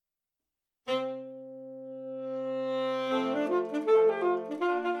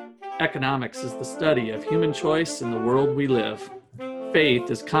Economics is the study of human choice in the world we live.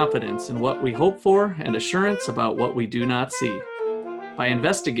 Faith is confidence in what we hope for and assurance about what we do not see. By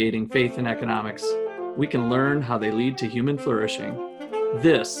investigating faith in economics, we can learn how they lead to human flourishing.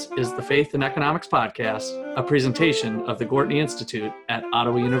 This is the Faith in Economics Podcast, a presentation of the Gortney Institute at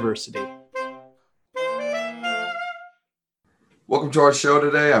Ottawa University. Welcome to our show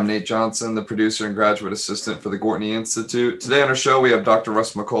today. I'm Nate Johnson, the producer and graduate assistant for the Gortney Institute. Today on our show, we have Dr.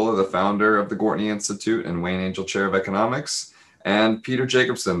 Russ McCullough, the founder of the Gortney Institute and Wayne Angell Chair of Economics, and Peter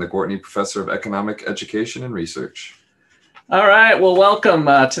Jacobson, the Gortney Professor of Economic Education and Research. All right, well, welcome.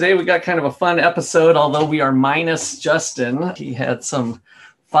 Today we got kind of a fun episode, although we are minus Justin. He had some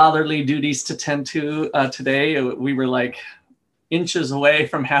fatherly duties to tend to today. We were like inches away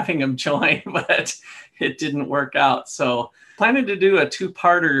from having him join, but it didn't work out. So planning to do a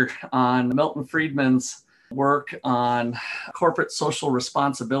two-parter on Milton Friedman's work on corporate social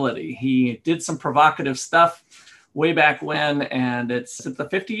responsibility. He did some provocative stuff way back when, and it's the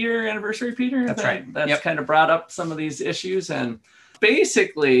 50-year anniversary, Peter? That's right. That's kind of brought up some of these issues. And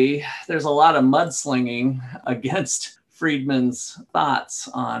basically, there's a lot of mudslinging against Friedman's thoughts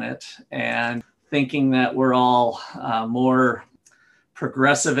on it and thinking that we're all more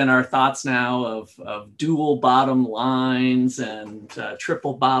progressive in our thoughts now of dual bottom lines and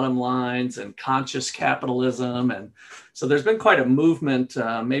triple bottom lines and conscious capitalism. And so there's been quite a movement,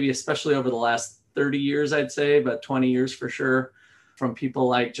 maybe especially over the last 30 years, I'd say, but 20 years for sure, from people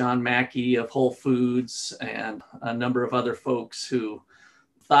like John Mackey of Whole Foods and a number of other folks who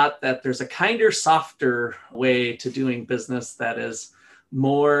thought that there's a kinder, softer way to doing business that is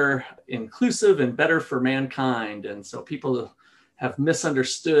more inclusive and better for mankind. And so people have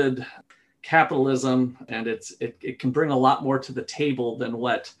misunderstood capitalism, and it can bring a lot more to the table than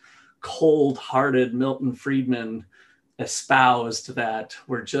what cold-hearted Milton Friedman espoused, that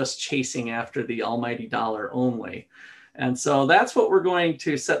we're just chasing after the almighty dollar only. And so that's what we're going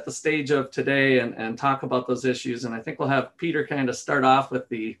to set the stage of today and talk about those issues. And I think we'll have Peter kind of start off with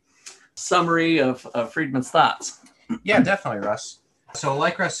the summary of Friedman's thoughts. Yeah, definitely, Russ. So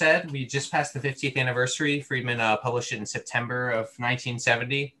like Russ said, we just passed the 50th anniversary. Friedman published it in September of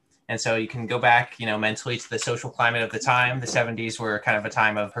 1970. And so you can go back, mentally to the social climate of the time. The 70s were kind of a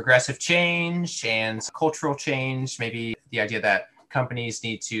time of progressive change and cultural change, maybe the idea that companies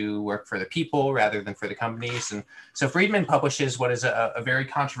need to work for the people rather than for the companies. And so Friedman publishes what is a very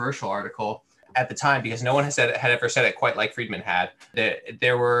controversial article at the time, because no one had ever said it quite like Friedman had.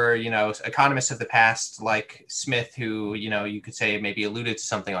 There were, economists of the past like Smith who, you could say maybe alluded to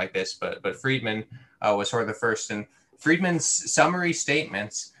something like this, but Friedman was sort of the first. And Friedman's summary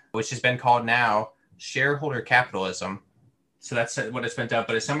statements, which has been called now shareholder capitalism. So that's what it's been dubbed.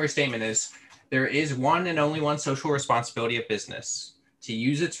 But a summary statement is, there is one and only one social responsibility of business: to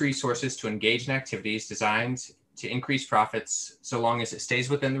use its resources to engage in activities designed to increase profits so long as it stays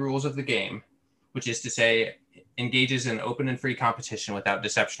within the rules of the game, which is to say, engages in open and free competition without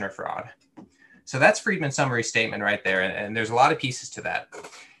deception or fraud. So that's Friedman's summary statement right there. And there's a lot of pieces to that.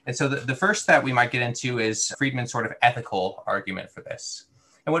 And so the first that we might get into is Friedman's sort of ethical argument for this.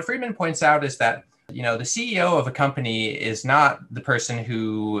 And what Friedman points out is that, the CEO of a company is not the person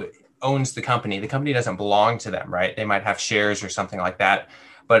who owns the company. The company doesn't belong to them, right? They might have shares or something like that.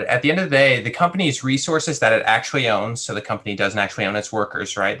 But at the end of the day, the company's resources that it actually owns, so the company doesn't actually own its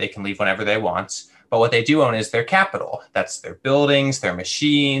workers, right? They can leave whenever they want. But what they do own is their capital. That's their buildings, their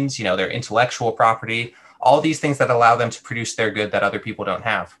machines, their intellectual property, all these things that allow them to produce their good that other people don't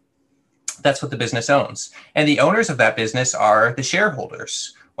have. That's what the business owns. And the owners of that business are the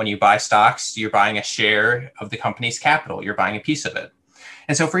shareholders. When you buy stocks, you're buying a share of the company's capital. You're buying a piece of it.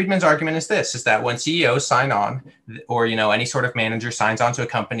 And so Friedman's argument is that when CEOs sign on, or, any sort of manager signs on to a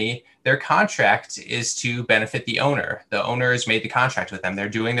company, their contract is to benefit the owner. The owner has made the contract with them. They're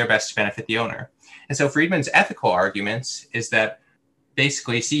doing their best to benefit the owner. And so Friedman's ethical argument is that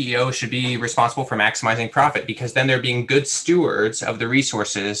basically CEOs should be responsible for maximizing profit, because then they're being good stewards of the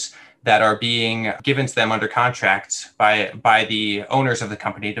resources that are being given to them under contract by the owners of the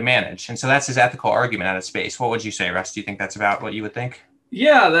company to manage. And so that's his ethical argument at its base. What would you say, Russ? Do you think that's about what you would think?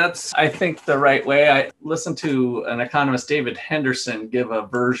 Yeah, that's, I think, the right way. I listened to an economist, David Henderson, give a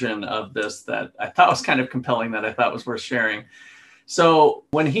version of this that I thought was kind of compelling, that I thought was worth sharing. So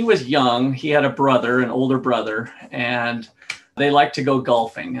when he was young, he had an older brother, and they liked to go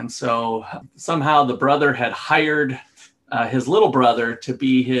golfing. And so somehow the brother had hired his little brother to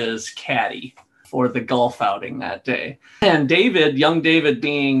be his caddy for the golf outing that day. And young David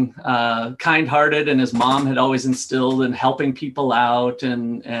being kind-hearted, and his mom had always instilled in helping people out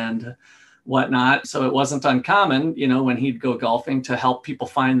and whatnot. So it wasn't uncommon, when he'd go golfing to help people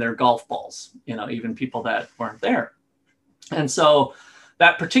find their golf balls, even people that weren't there. And so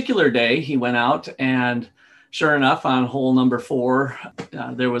that particular day he went out, and sure enough, on hole number 4,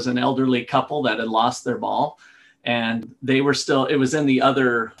 there was an elderly couple that had lost their ball, and it was in the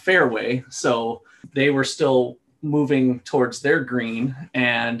other fairway. So they were still moving towards their green,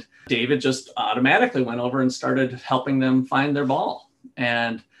 and David just automatically went over and started helping them find their ball.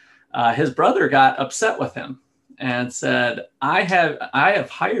 And his brother got upset with him and said, I have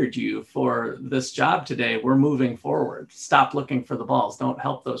hired you for this job today. We're moving forward. Stop looking for the balls. Don't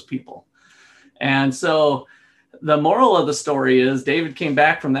help those people. And so the moral of the story is David came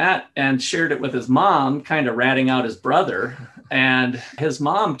back from that and shared it with his mom, kind of ratting out his brother. And his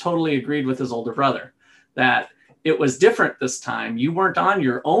mom totally agreed with his older brother that it was different this time. You weren't on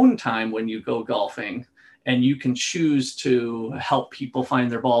your own time when you go golfing, and you can choose to help people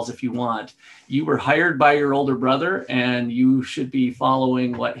find their balls if you want. You were hired by your older brother, and you should be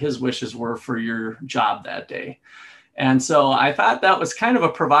following what his wishes were for your job that day. And so I thought that was kind of a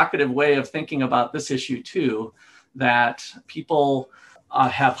provocative way of thinking about this issue too, that people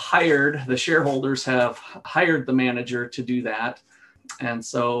the shareholders have hired the manager to do that. And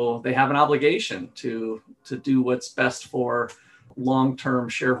so they have an obligation to do what's best for long-term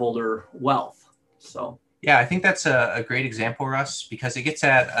shareholder wealth. So. Yeah, I think that's a great example, Russ, because it gets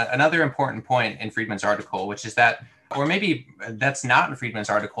at another important point in Friedman's article, which is that, or maybe that's not in Friedman's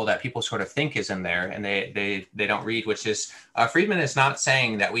article, that people sort of think is in there and they don't read, which is Friedman is not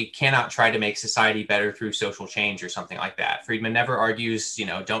saying that we cannot try to make society better through social change or something like that. Friedman never argues,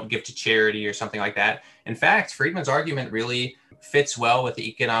 don't give to charity or something like that. In fact, Friedman's argument really fits well with the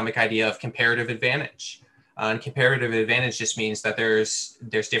economic idea of comparative advantage. And comparative advantage just means that there's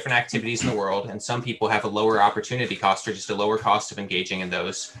different activities in the world, and some people have a lower opportunity cost or just a lower cost of engaging in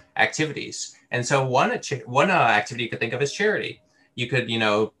those activities. And so one activity you could think of as charity. You could,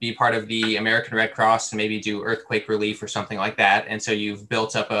 be part of the American Red Cross and maybe do earthquake relief or something like that. And so you've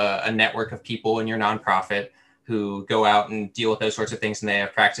built up a network of people in your nonprofit who go out and deal with those sorts of things, and they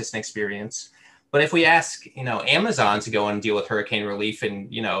have practice and experience. But if we ask, Amazon to go and deal with hurricane relief, and,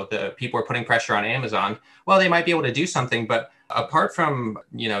 the people are putting pressure on Amazon, well, they might be able to do something. But apart from,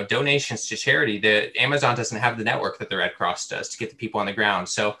 donations to charity, the Amazon doesn't have the network that the Red Cross does to get the people on the ground.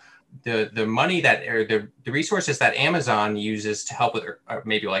 So the money that, or the resources that Amazon uses to help with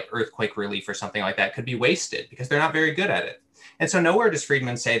maybe like earthquake relief or something like that could be wasted because they're not very good at it. And so nowhere does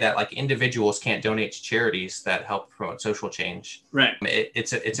Friedman say that like individuals can't donate to charities that help promote social change. Right.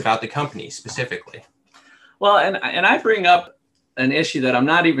 It's about the company specifically. Well, and I bring up an issue that I'm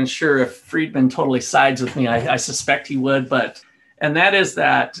not even sure if Friedman totally sides with me. I suspect he would, and that is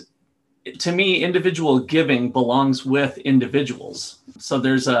that to me, individual giving belongs with individuals. So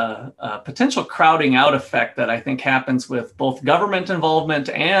there's a potential crowding out effect that I think happens with both government involvement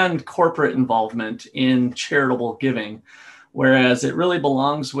and corporate involvement in charitable giving, whereas it really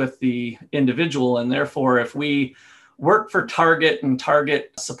belongs with the individual. And therefore, if we work for Target and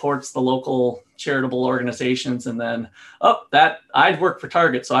Target supports the local charitable organizations, and then, I'd work for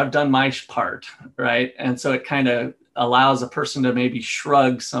Target, so I've done my part, right? And so it kind of allows a person to maybe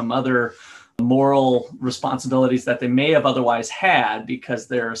shrug some other moral responsibilities that they may have otherwise had because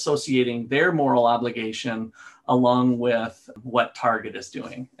they're associating their moral obligation along with what Target is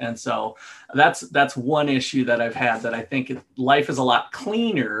doing. And so that's one issue that I've had, that I think life is a lot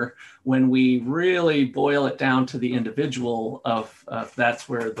cleaner when we really boil it down to the individual of that's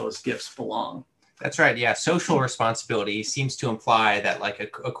where those gifts belong. That's right. Yeah. Social responsibility seems to imply that like a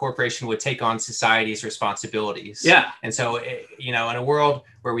corporation would take on society's responsibilities. Yeah. And so, in a world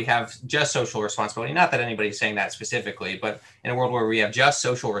where we have just social responsibility, not that anybody's saying that specifically, but in a world where we have just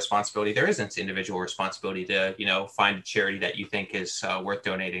social responsibility, there isn't individual responsibility to, find a charity that you think is worth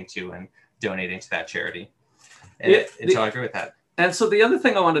donating to and donating to that charity. And so I agree with that. And so the other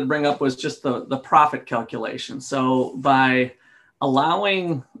thing I wanted to bring up was just the profit calculation. So by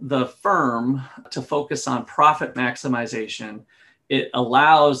allowing the firm to focus on profit maximization, it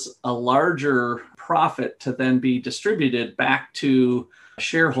allows a larger profit to then be distributed back to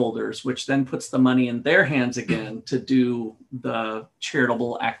shareholders, which then puts the money in their hands again to do the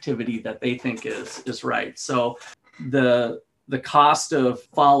charitable activity that they think is right. So the cost of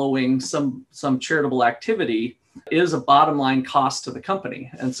following some charitable activity is a bottom line cost to the company.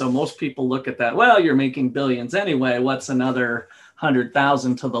 And so most people look at that, well, you're making billions anyway, what's another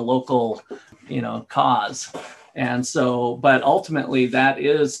 100,000 to the local, cause? And so, but ultimately that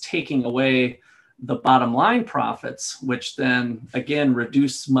is taking away the bottom line profits, which then again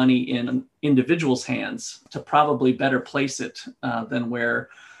reduce money in individuals' hands to probably better place it than where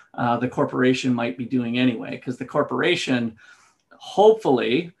the corporation might be doing anyway, because the corporation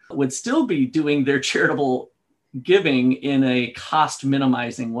hopefully would still be doing their charitable giving in a cost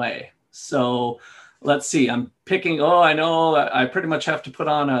minimizing way. So let's see, I'm picking, I know I pretty much have to put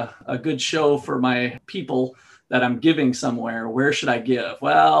on a good show for my people that I'm giving somewhere. Where should I give?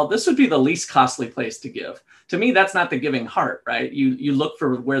 Well, this would be the least costly place to give. To me, that's not the giving heart, right? You look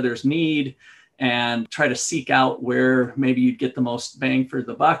for where there's need and try to seek out where maybe you'd get the most bang for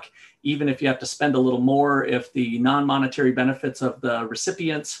the buck, even if you have to spend a little more. If the non-monetary benefits of the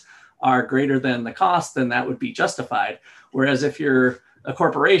recipients are greater than the cost, then that would be justified. Whereas if you're a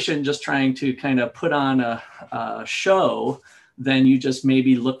corporation just trying to kind of put on a show, then you just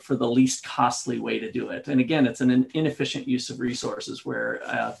maybe look for the least costly way to do it. And again, it's an inefficient use of resources where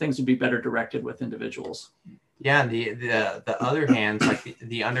things would be better directed with individuals. Yeah, and the other hand, like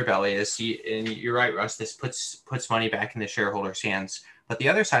the underbelly is, and you're right, Russ, this puts money back in the shareholders' hands. But the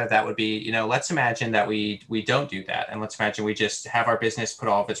other side of that would be, let's imagine that we don't do that. And let's imagine we just have our business put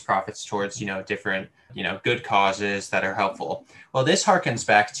all of its profits towards, different, good causes that are helpful. Well, this harkens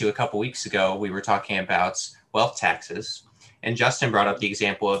back to a couple weeks ago, we were talking about wealth taxes. And Justin brought up the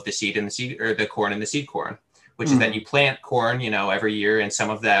example of the corn and the seed corn, which is that you plant corn, every year, and some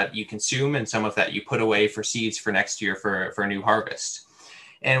of that you consume and some of that you put away for seeds for next year for a new harvest.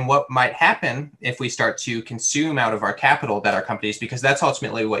 And what might happen if we start to consume out of our capital that our companies, because that's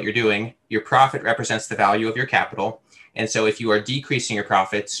ultimately what you're doing, your profit represents the value of your capital. And so if you are decreasing your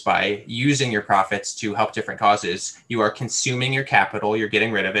profits by using your profits to help different causes, you are consuming your capital, you're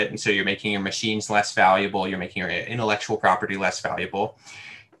getting rid of it. And so you're making your machines less valuable, you're making your intellectual property less valuable.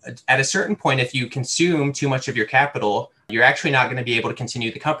 At a certain point, if you consume too much of your capital, you're actually not going to be able to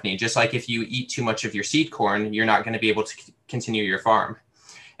continue the company. Just like if you eat too much of your seed corn, you're not going to be able to continue your farm.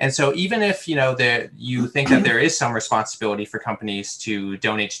 And so even if, you think that there is some responsibility for companies to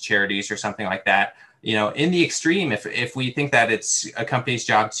donate to charities or something like that, in the extreme, if we think that it's a company's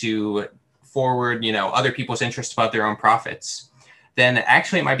job to forward, other people's interests above their own profits, then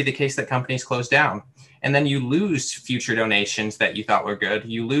actually it might be the case that companies close down. And then you lose future donations that you thought were good.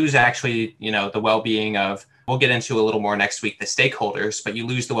 You lose actually, the well-being of, we'll get into a little more next week, the stakeholders, but you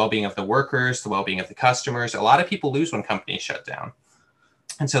lose the well-being of the workers, the well-being of the customers. A lot of people lose when companies shut down.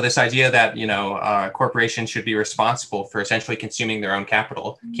 And so this idea that, corporations should be responsible for essentially consuming their own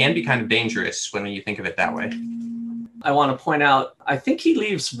capital can be kind of dangerous when you think of it that way. I want to point out, I think he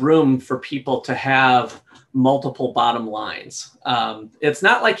leaves room for people to have multiple bottom lines. It's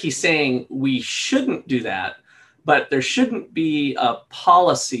not like he's saying we shouldn't do that, but there shouldn't be a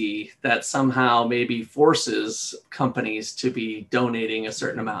policy that somehow maybe forces companies to be donating a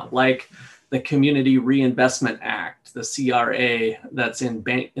certain amount, like the Community Reinvestment Act, the CRA, that's in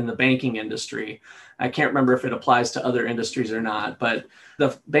the banking industry. I can't remember if it applies to other industries or not, but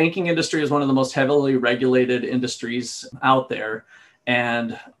the banking industry is one of the most heavily regulated industries out there.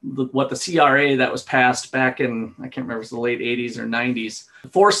 And what the CRA that was passed back in, I can't remember, it was the late 80s or 90s,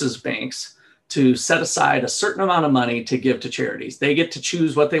 forces banks to set aside a certain amount of money to give to charities. They get to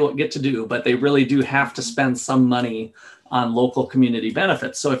choose what they get to do, but they really do have to spend some money on local community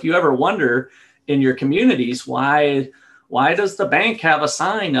benefits. So if you ever wonder in your communities, why does the bank have a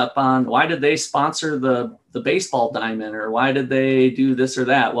sign up on, why did they sponsor the baseball diamond, or why did they do this or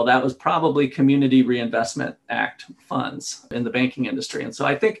that? Well, that was probably Community Reinvestment Act funds in the banking industry. And so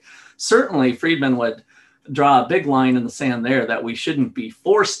I think certainly Friedman would draw a big line in the sand there that we shouldn't be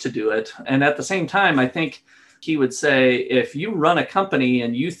forced to do it. And at the same time, I think he would say, if you run a company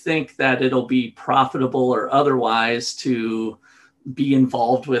and you think that it'll be profitable or otherwise to be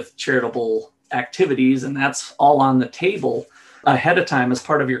involved with charitable activities, and that's all on the table ahead of time as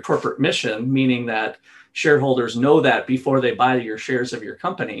part of your corporate mission, meaning that shareholders know that before they buy your shares of your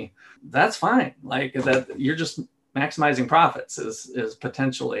company, that's fine. Like that, you're just maximizing profits is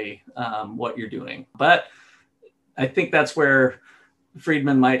potentially what you're doing. But I think that's where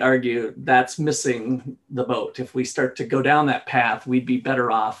Friedman might argue that's missing the boat. If we start to go down that path, we'd be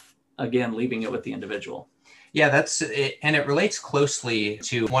better off, again, leaving it with the individual. Yeah, that's it. And it relates closely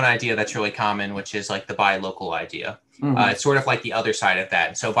to one idea that's really common, which is like the buy local idea. Mm-hmm. It's sort of like the other side of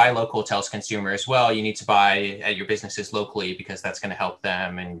that. So buy local tells consumers, well, you need to buy at your businesses locally because that's going to help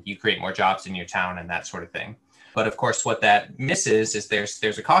them and you create more jobs in your town and that sort of thing. But of course, what that misses is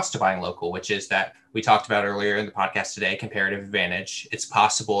there's a cost to buying local, which is that we talked about earlier in the podcast today, comparative advantage. It's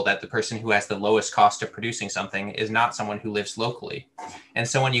possible that the person who has the lowest cost of producing something is not someone who lives locally. And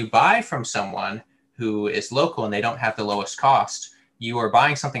so when you buy from someone who is local and they don't have the lowest cost, you are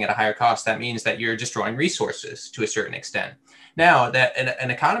buying something at a higher cost, that means that you're destroying resources to a certain extent. Now, that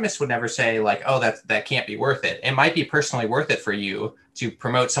an economist would never say like, oh, that can't be worth it. It might be personally worth it for you to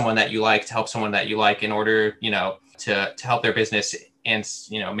promote someone that you like, to help someone that you like in order, to help their business. And,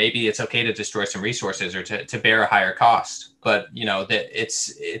 maybe it's okay to destroy some resources or to bear a higher cost. But, that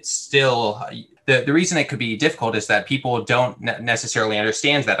it's still the reason it could be difficult is that people don't necessarily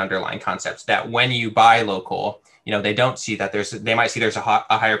understand that underlying concept, that when you buy local, they don't see that they might see there's a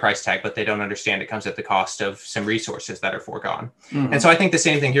higher price tag, but they don't understand it comes at the cost of some resources that are foregone. Mm-hmm. And so I think the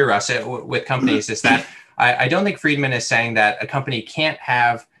same thing here, Russ, with companies is that I don't think Friedman is saying that a company can't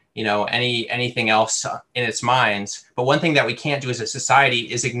have anything else in its minds. But one thing that we can't do as a society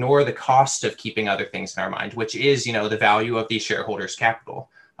is ignore the cost of keeping other things in our mind, which is, the value of these shareholders' capital.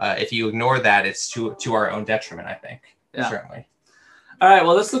 If you ignore that, it's to our own detriment, I think. Yeah. Certainly. All right.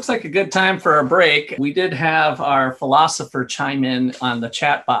 Well, this looks like a good time for a break. We did have our philosopher chime in on the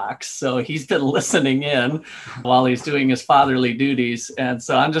chat box. So he's been listening in while he's doing his fatherly duties. And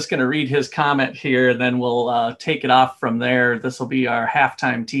so I'm just going to read his comment here, and then we'll take it off from there. This will be our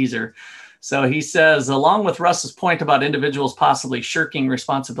halftime teaser. So he says, along with Russ's point about individuals possibly shirking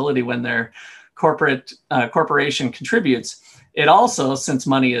responsibility when their corporation contributes, it also, since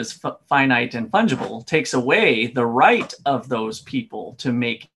money is finite and fungible, takes away the right of those people to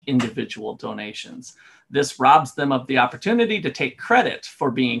make individual donations. This robs them of the opportunity to take credit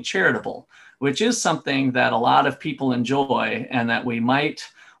for being charitable, which is something that a lot of people enjoy and that we might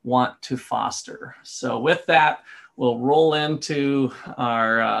want to foster. So with that, we'll roll into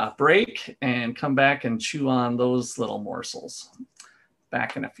our break and come back and chew on those little morsels.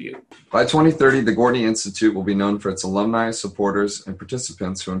 Back in a few. By 2030, the Gortney Institute will be known for its alumni, supporters, and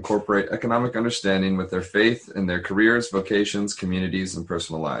participants who incorporate economic understanding with their faith in their careers, vocations, communities, and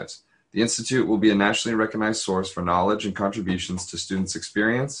personal lives. The Institute will be a nationally recognized source for knowledge and contributions to students'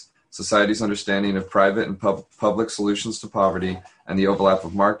 experience, society's understanding of private and public solutions to poverty, and the overlap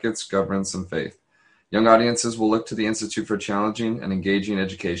of markets, governance, and faith. Young audiences will look to the Institute for challenging and engaging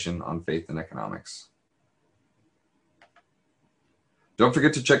education on faith and economics. Don't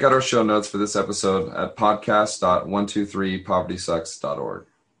forget to check out our show notes for this episode at podcast.123povertysucks.org.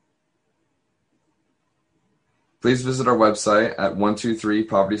 Please visit our website at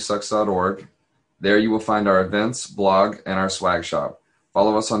 123povertysucks.org. There you will find our events, blog, and our swag shop.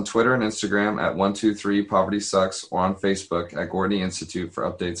 Follow us on Twitter and Instagram at 123povertysucks or on Facebook at Gortney Institute for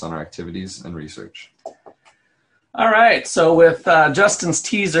updates on our activities and research. All right, so with Justin's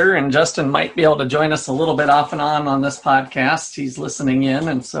teaser, and Justin might be able to join us a little bit off and on this podcast. He's listening in,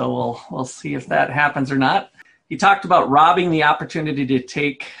 and so we'll see if that happens or not. He talked about robbing the opportunity to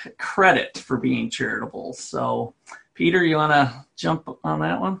take credit for being charitable. So, Peter, you want to jump on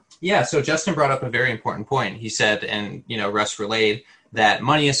that one? Yeah, so Justin brought up a very important point. He said, and Russ relayed, that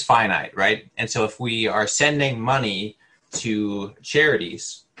money is finite, right? And so if we are sending money to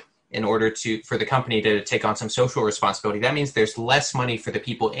charities in order for the company to take on some social responsibility, that means there's less money for the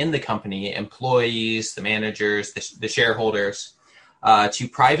people in the company, employees, the managers, the shareholders, to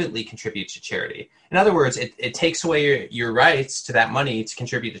privately contribute to charity. In other words, it takes away your rights to that money to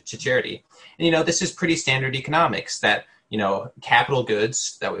contribute to charity. And, this is pretty standard economics that, capital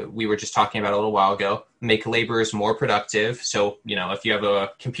goods that we were just talking about a little while ago make laborers more productive. So, if you have a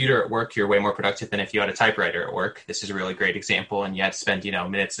computer at work, you're way more productive than if you had a typewriter at work. This is a really great example. And you had to spend,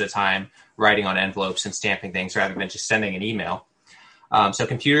 minutes at a time writing on envelopes and stamping things rather than just sending an email. So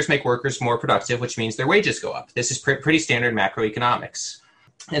computers make workers more productive, which means their wages go up. This is pretty standard macroeconomics.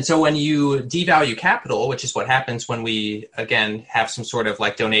 And so when you devalue capital, which is what happens when we, again, have some sort of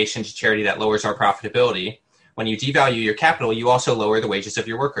like donation to charity that lowers our profitability, when you devalue your capital, you also lower the wages of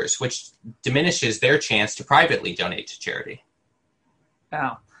your workers, which diminishes their chance to privately donate to charity.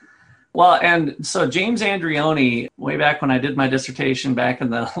 Yeah. Well, and so James Andreoni, way back when I did my dissertation back in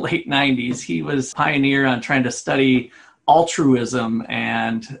the late 90s, he was a pioneer on trying to study altruism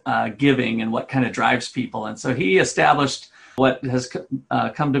and giving and what kind of drives people. And so he established what has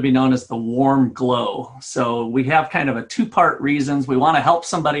come to be known as the warm glow. So we have kind of a two-part reasons. We want to help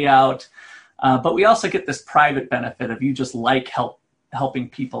somebody out, but we also get this private benefit of you just like helping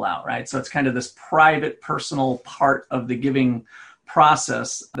people out, right? So it's kind of this private, personal part of the giving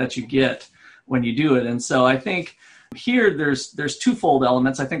process that you get when you do it. And so I think here there's twofold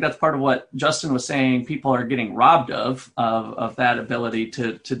elements. I think that's part of what Justin was saying. People are getting robbed of that ability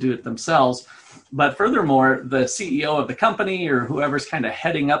to do it themselves. But furthermore, the CEO of the company or whoever's kind of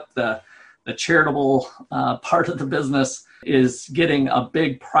heading up the charitable part of the business is getting a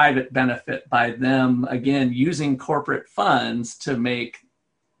big private benefit by them, again, using corporate funds to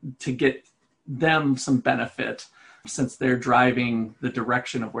get them some benefit since they're driving the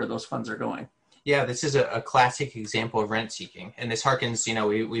direction of where those funds are going. Yeah, this is a classic example of rent seeking. And this harkens,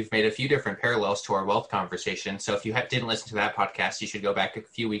 we've made a few different parallels to our wealth conversation. So if you didn't listen to that podcast, you should go back a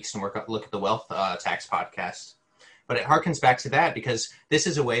few weeks and look at the wealth tax podcast. But it harkens back to that because this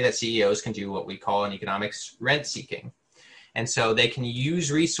is a way that CEOs can do what we call in economics rent seeking. And so they can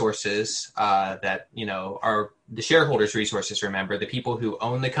use resources that, are the shareholders' resources. Remember, the people who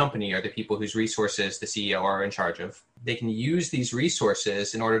own the company are the people whose resources the CEO are in charge of. They can use these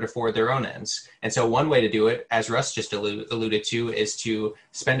resources in order to forward their own ends. And so one way to do it, as Russ just alluded to, is to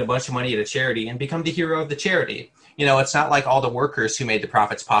spend a bunch of money at a charity and become the hero of the charity. It's not like all the workers who made the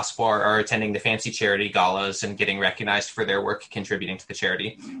profits possible are attending the fancy charity galas and getting recognized for their work contributing to the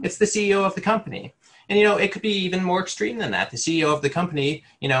charity. It's the CEO of the company. And, it could be even more extreme than that. The CEO of the company,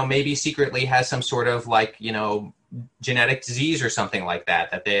 maybe secretly has some sort of genetic disease or something like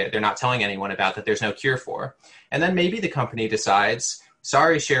that they're not telling anyone about, that there's no cure for. And then maybe the company decides,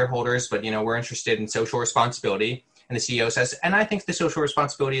 sorry, shareholders, but, we're interested in social responsibility. And the CEO says, and I think the social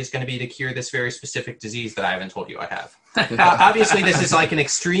responsibility is going to be to cure this very specific disease that I haven't told you I have. Obviously, this is like an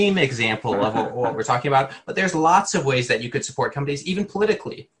extreme example of what we're talking about, but there's lots of ways that you could support companies, even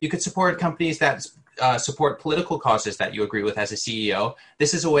politically. You could support companies that support political causes that you agree with as a CEO.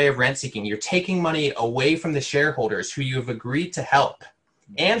 This is a way of rent seeking. You're taking money away from the shareholders who you have agreed to help,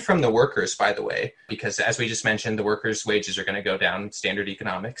 and from the workers, by the way, because as we just mentioned, the workers' wages are going to go down, standard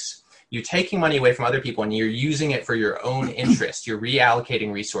economics. You're taking money away from other people and you're using it for your own interest. You're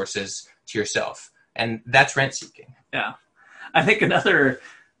reallocating resources to yourself. And that's rent seeking. Yeah. I think another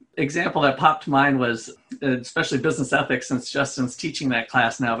example that popped to mind was, especially business ethics, since Justin's teaching that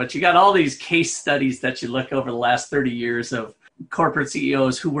class now, but you got all these case studies that you look over the last 30 years of corporate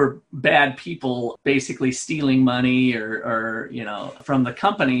CEOs who were bad people, basically stealing money or from the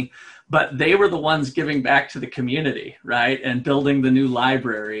company, but they were the ones giving back to the community, right? And building the new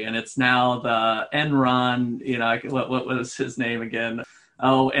library. And it's now the Enron, what was his name again?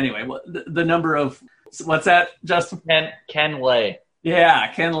 Oh, anyway, the number of, what's that, Justin? Ken Lay.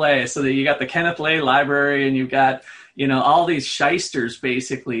 Yeah, Ken Lay. So you got the Kenneth Lay Library, and you've got, all these shysters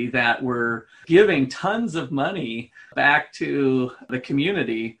basically that were giving tons of money back to the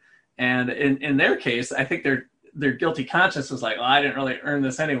community. And in their case, I think their guilty conscience was like, well, I didn't really earn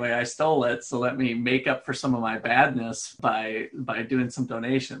this anyway. I stole it. So let me make up for some of my badness by doing some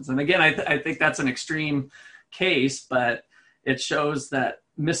donations. And again, I think that's an extreme case, but it shows that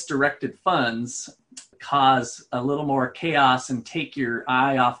misdirected funds cause a little more chaos and take your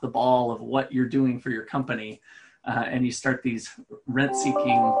eye off the ball of what you're doing for your company. And you start these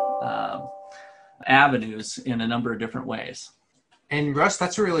rent-seeking avenues in a number of different ways. And Russ,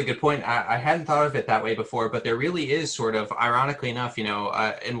 that's a really good point. I hadn't thought of it that way before, but there really is sort of, ironically enough,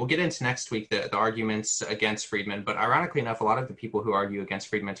 and we'll get into next week the arguments against Friedman, but ironically enough, a lot of the people who argue against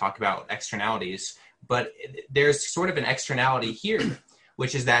Friedman talk about externalities, but there's sort of an externality here,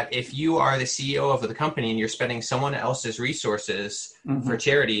 which is that if you are the CEO of the company and you're spending someone else's resources for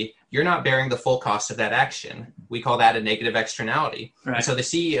charity, you're not bearing the full cost of that action. We call that a negative externality. Right. And so the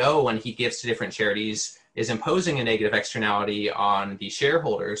CEO, when he gives to different charities, is imposing a negative externality on the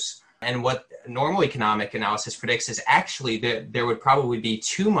shareholders. And what normal economic analysis predicts is actually that there would probably be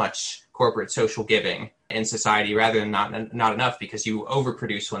too much corporate social giving in society rather than not enough, because you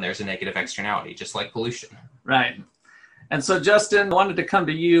overproduce when there's a negative externality, just like pollution. Right. And so, Justin, I wanted to come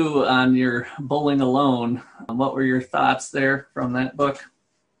to you on your Bowling Alone. What were your thoughts there from that book?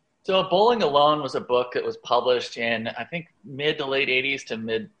 So Bowling Alone was a book that was published in, I think, mid to late 80s to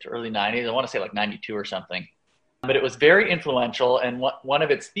mid to early 90s. I want to say like 92 or something. But it was very influential. And one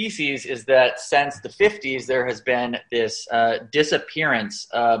of its theses is that since the 50s, there has been this disappearance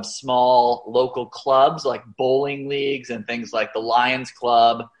of small local clubs like bowling leagues and things like the Lions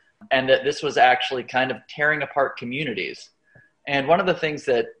Club, and that this was actually kind of tearing apart communities. And one of the things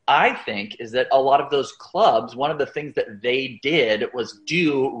that I think is that a lot of those clubs, one of the things that they did was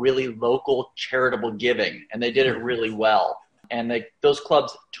do really local charitable giving, and they did it really well. And those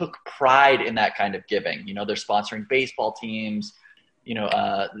clubs took pride in that kind of giving. They're sponsoring baseball teams,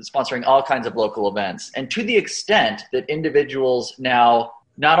 sponsoring all kinds of local events. And to the extent that individuals now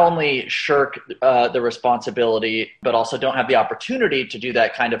not only shirk the responsibility, but also don't have the opportunity to do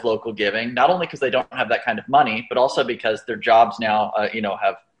that kind of local giving, not only because they don't have that kind of money, but also because their jobs now,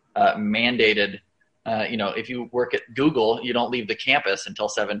 have mandated, if you work at Google, you don't leave the campus until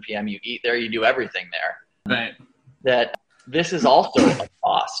 7 p.m. You eat there, you do everything there. Right. That this is also a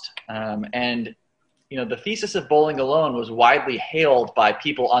cost. And the thesis of Bowling Alone was widely hailed by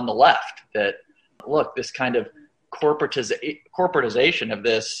people on the left that, look, this kind of corporatization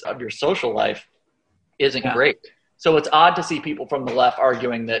of your social life isn't great. So it's odd to see people from the left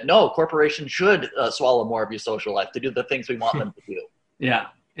arguing that, no, corporations should swallow more of your social life to do the things we want them to do. Yeah.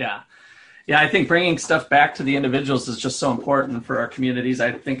 I think bringing stuff back to the individuals is just so important for our communities.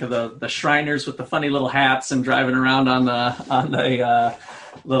 I think of the Shriners with the funny little hats and driving around on the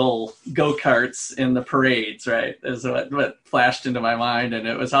little go-karts in the parades, right? Is what flashed into my mind. And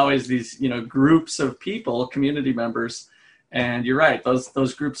it was always these, groups of people, community members. And you're right,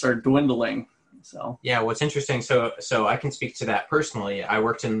 those groups are dwindling. So yeah, what's interesting, so I can speak to that personally. I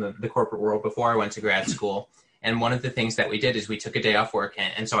worked in the corporate world before I went to grad school. And one of the things that we did is we took a day off work.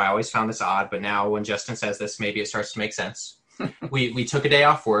 And so I always found this odd, but now when Justin says this, maybe it starts to make sense. We took a day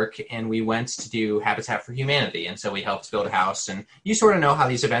off work and we went to do Habitat for Humanity. And so we helped build a house. And you sort of know how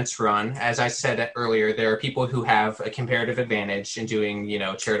these events run. As I said earlier, there are people who have a comparative advantage in doing,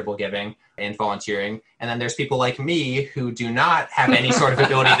 charitable giving and volunteering. And then there's people like me who do not have any sort of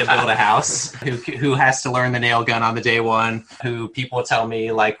ability to build a house, who has to learn the nail gun on the day one, who people tell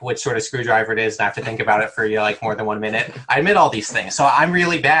me like which sort of screwdriver it is, and I have to think about it for more than 1 minute. I admit all these things. So I'm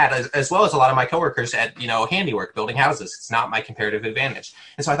really bad, as well as a lot of my coworkers at, handiwork, building houses. It's not my comparative advantage.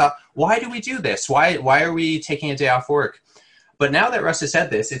 And so I thought, why do we do this? Why are we taking a day off work? But now that Russ has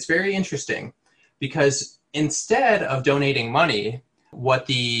said this, it's very interesting because instead of donating money, what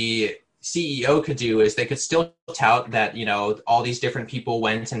the CEO could do is they could still tout that, all these different people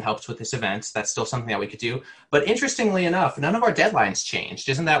went and helped with this event. That's still something that we could do. But interestingly enough, none of our deadlines changed.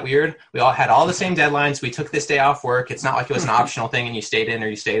 Isn't that weird? We all had all the same deadlines. We took this day off work. It's not like it was an optional thing and you stayed in or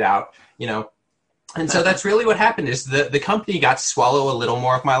you stayed out, And so that's really what happened is the company got to swallow a little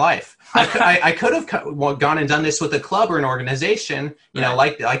more of my life. I could have gone and done this with a club or an organization,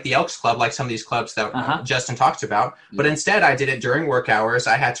 like the Elks Club, like some of these clubs that Justin talked about. But instead, I did it during work hours.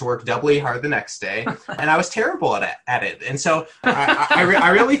 I had to work doubly hard the next day, and I was terrible at it. And so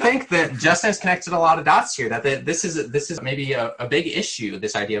I really think that Justin has connected a lot of dots here, that this is maybe a big issue,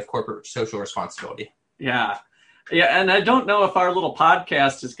 this idea of corporate social responsibility. Yeah. Yeah, and I don't know if our little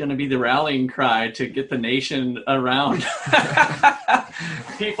podcast is going to be the rallying cry to get the nation around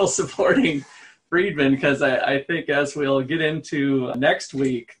people supporting Friedman, because I think as we'll get into next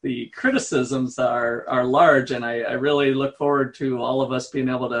week, the criticisms are large, and I really look forward to all of us being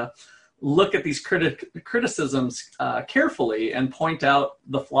able to look at these criticisms carefully and point out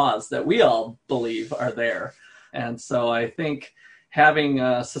the flaws that we all believe are there. And so I think having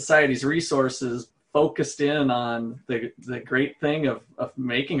society's resources focused in on the great thing of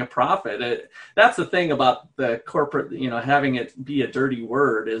making a profit. That's the thing about the corporate, having it be a dirty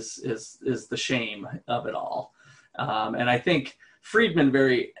word is the shame of it all. And I think Friedman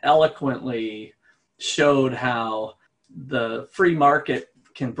very eloquently showed how the free market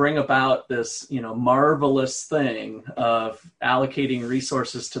can bring about this, marvelous thing of allocating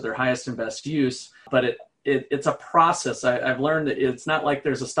resources to their highest and best use, but it's a process. I've learned that it's not like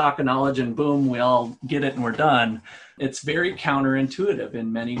there's a stock of knowledge and boom, we all get it and we're done. It's very counterintuitive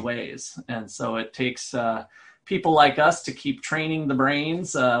in many ways. And so it takes people like us to keep training the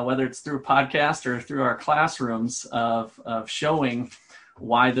brains, whether it's through a podcast or through our classrooms of showing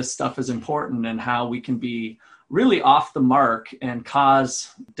why this stuff is important and how we can be really off the mark and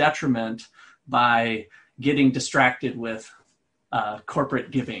cause detriment by getting distracted with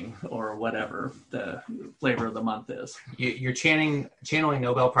corporate giving or whatever the flavor of the month is. You're channeling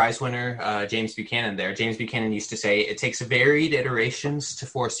Nobel Prize winner James Buchanan there. James Buchanan used to say, it takes varied iterations to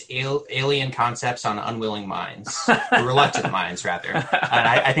force alien concepts on unwilling minds, reluctant minds rather. And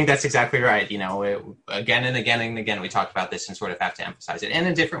I think that's exactly right. Again and again and again, we talk about this and sort of have to emphasize it, and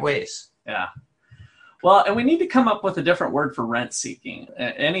in different ways. Yeah. Well, and we need to come up with a different word for rent seeking.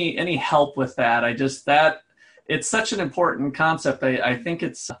 Any help with that? It's such an important concept. I think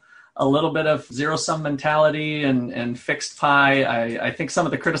it's a little bit of zero-sum mentality and fixed pie. I think some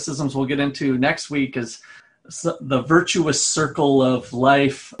of the criticisms we'll get into next week is the virtuous circle of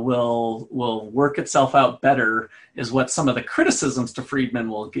life will work itself out better, is what some of the criticisms to Friedman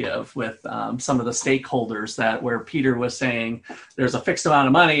will give with some of the stakeholders, that where Peter was saying there's a fixed amount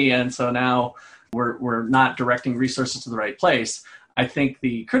of money, and so now we're not directing resources to the right place. I think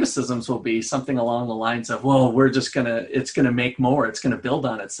the criticisms will be something along the lines of, well, it's going to make more. It's going to build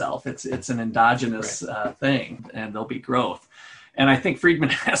on itself. It's an endogenous thing, and there'll be growth. And I think Friedman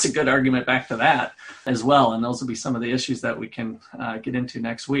has a good argument back to that as well. And those will be some of the issues that we can get into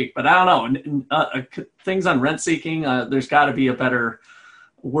next week. But I don't know, things on rent seeking, there's got to be a better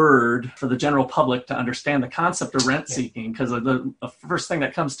word for the general public to understand the concept of rent seeking, because the first thing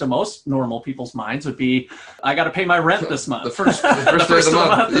that comes to most normal people's minds would be, I got to pay my rent this month. The first the day first of the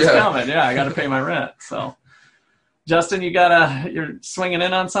month is coming. Yeah, I got to pay my rent. So, Justin, you're swinging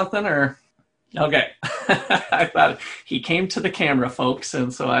in on something, or? Okay. I thought he came to the camera, folks.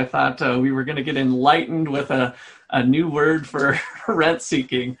 And so I thought we were going to get enlightened with a new word for rent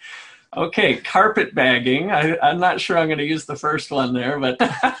seeking. Okay, carpetbagging. I'm not sure I'm going to use the first one there, but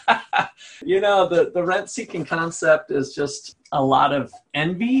the rent seeking concept is just a lot of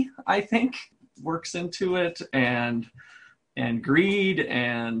envy, I think, works into it, and greed,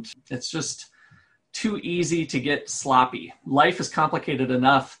 and it's just too easy to get sloppy. Life is complicated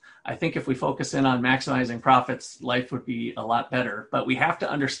enough. I think if we focus in on maximizing profits, life would be a lot better. But we have to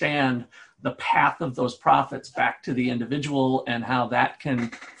understand the path of those profits back to the individual and how that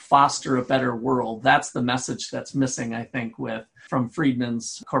can foster a better world. That's the message that's missing, I think, from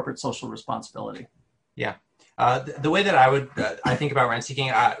Friedman's corporate social responsibility. Yeah. The way that I think about rent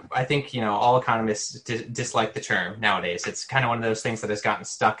seeking, I think, all economists dislike the term nowadays. It's kind of one of those things that has gotten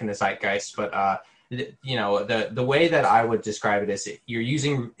stuck in the zeitgeist. But, the way that I would describe it is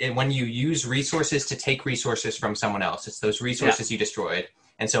when you use resources to take resources from someone else, it's those resources you destroyed.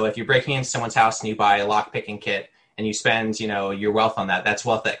 And so if you're breaking into someone's house and you buy a lock picking kit and you spend, your wealth on that, that's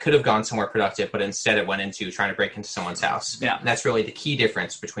wealth that could have gone somewhere productive, but instead it went into trying to break into someone's house. Yeah. And that's really the key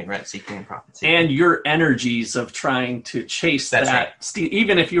difference between rent seeking and profit seeking. And your energies of trying to chase that's that, right.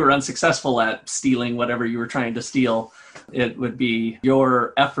 Even if you were unsuccessful at stealing whatever you were trying to steal, it would be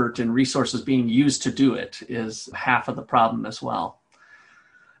your effort and resources being used to do it is half of the problem as well.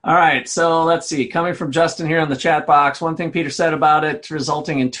 All right, so let's see. Coming from Justin here in the chat box, one thing Peter said about it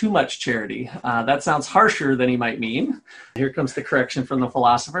resulting in too much charity. That sounds harsher than he might mean. Here comes the correction from the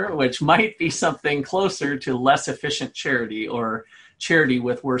philosopher, which might be something closer to less efficient charity or charity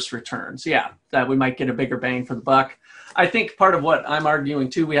with worse returns. Yeah, that we might get a bigger bang for the buck. I think part of what I'm arguing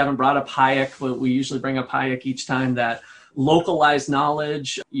too, we haven't brought up Hayek, but we usually bring up Hayek each time, that localized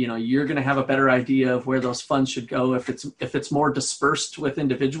knowledge, you're going to have a better idea of where those funds should go. If it's more dispersed with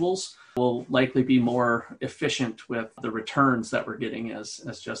individuals, will likely be more efficient with the returns that we're getting, as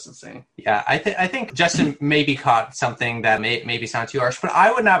Justin's saying. Yeah, I think Justin maybe caught something that maybe sound too harsh, but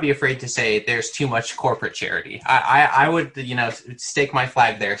I would not be afraid to say there's too much corporate charity. I would, stake my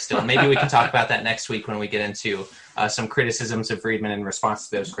flag there still. Maybe we can talk about that next week when we get into some criticisms of Friedman in response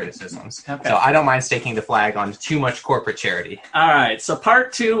to those criticisms. Okay. So I don't mind staking the flag on too much corporate charity. All right, so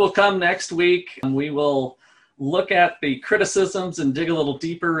part 2 will come next week, and we will look at the criticisms and dig a little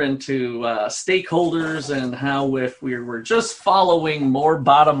deeper into stakeholders and how if we were just following more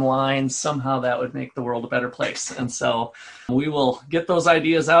bottom lines, somehow that would make the world a better place. And so we will get those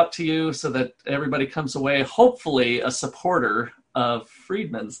ideas out to you so that everybody comes away, hopefully, a supporter of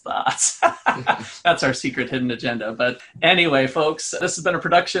Friedman's thoughts. That's our secret hidden agenda. But anyway, folks, this has been a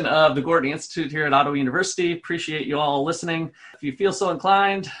production of the Gortney Institute here at Ottawa University. Appreciate you all listening. If you feel so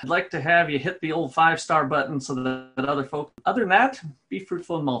inclined, I'd like to have you hit the old 5-star button so that other folks, other than that, be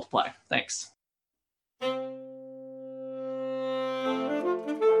fruitful and multiply. Thanks.